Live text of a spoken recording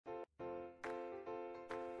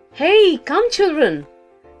Hey, come children!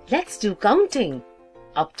 Let's do counting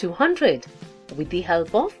up to 100 with the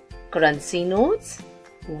help of currency notes,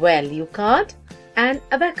 value card and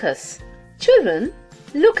abacus. Children,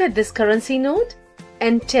 look at this currency note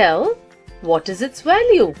and tell what is its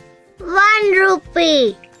value. 1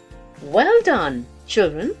 rupee. Well done,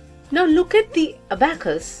 children. Now look at the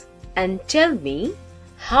abacus and tell me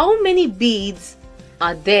how many beads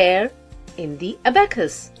are there in the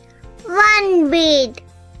abacus. 1 bead.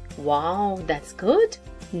 Wow, that's good.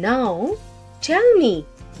 Now tell me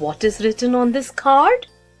what is written on this card.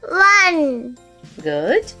 1.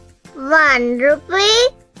 Good. 1 rupee.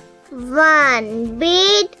 1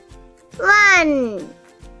 bead. 1.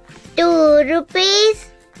 2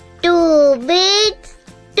 rupees. 2 beads.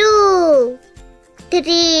 2.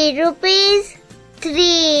 3 rupees.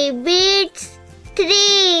 3 beads.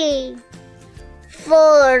 3.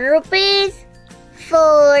 4 rupees.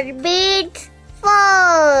 4 beads.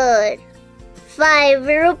 4. 5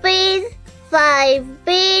 rupees. 5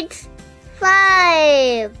 beads.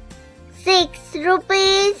 5. 6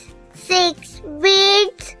 rupees. 6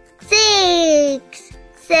 beads. 6.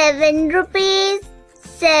 7 rupees.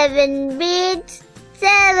 7 beads.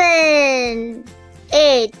 7.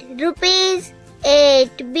 8 rupees.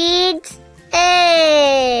 8 beads.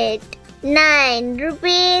 8. 9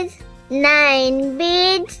 rupees. 9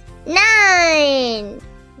 beads. 9.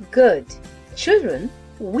 Good. Children,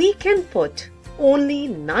 we can put only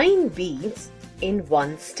 9 beads in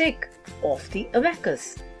one stick of the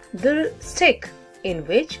abacus. The stick in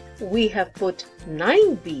which we have put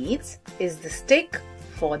 9 beads is the stick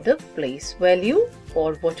for the place value,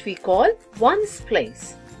 or what we call ones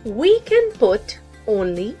place. We can put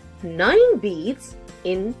only 9 beads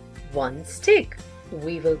in one stick.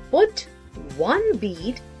 We will put 1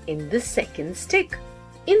 bead in the second stick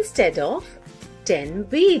instead of 10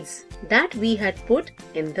 beads that we had put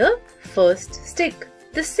in the first stick.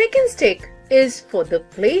 The second stick is for the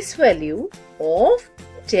place value of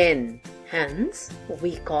 10. Hence,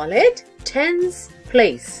 we call it tens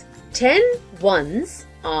place. 10 ones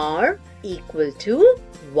are equal to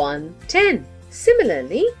 1 10.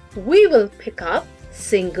 Similarly, we will pick up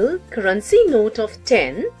single currency note of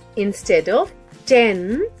 10 instead of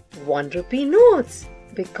 10 1 rupee notes,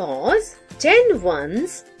 because 10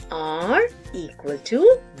 ones are equal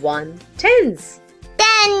to 1 tens.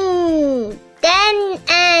 10. 10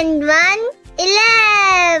 and 1,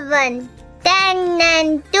 11. 10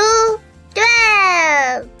 and 2,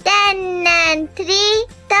 12. 10 and 3,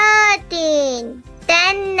 13.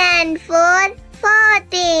 10 and 4,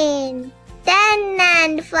 14. 10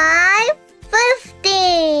 and 5,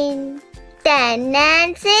 15. 10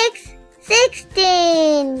 and 6,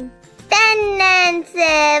 16. 10 and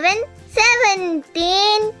 7,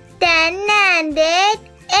 17. 10 and 8,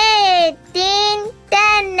 18.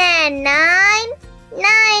 10 and 9,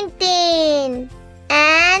 19.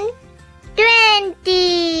 And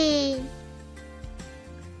 20.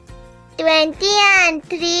 20 and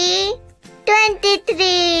 3,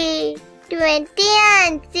 23. 20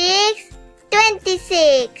 and 6,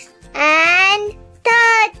 26. And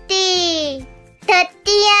 30.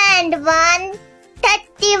 30 and 1,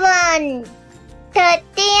 31. 30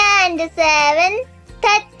 and 7,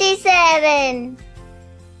 37.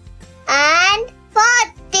 And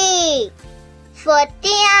 40. 40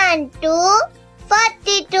 and 2,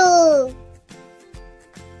 42.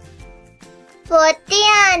 40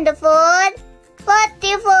 and 4,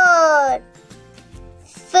 44.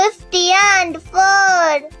 50 and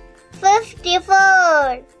 4,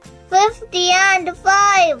 54. 50 and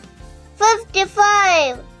 5,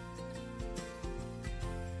 55.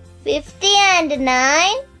 50 and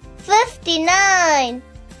 9, 59.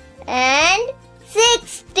 And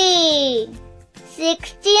 60.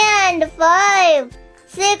 60 and 5,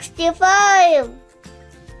 65.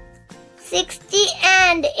 60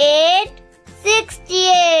 and 8,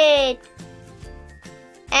 68.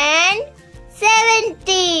 And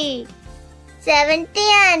 70. 70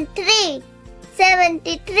 and 3,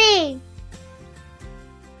 73.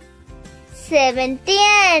 70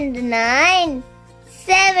 and 9,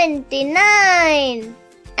 79.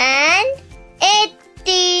 And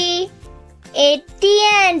 80. 80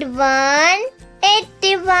 and 1,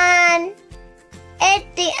 81.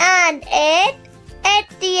 80 and 8,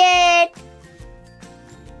 88.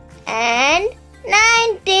 And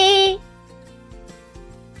 90.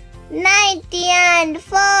 90 and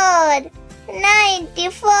 4,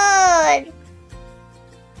 94.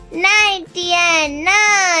 90 and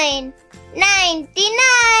 9,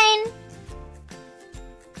 99.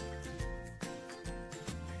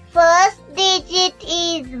 First digit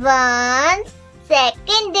is 1,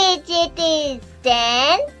 second digit is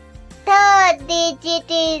 10, digit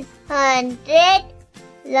is 100.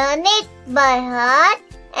 Learn it by heart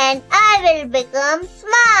and I will become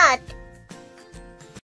smart.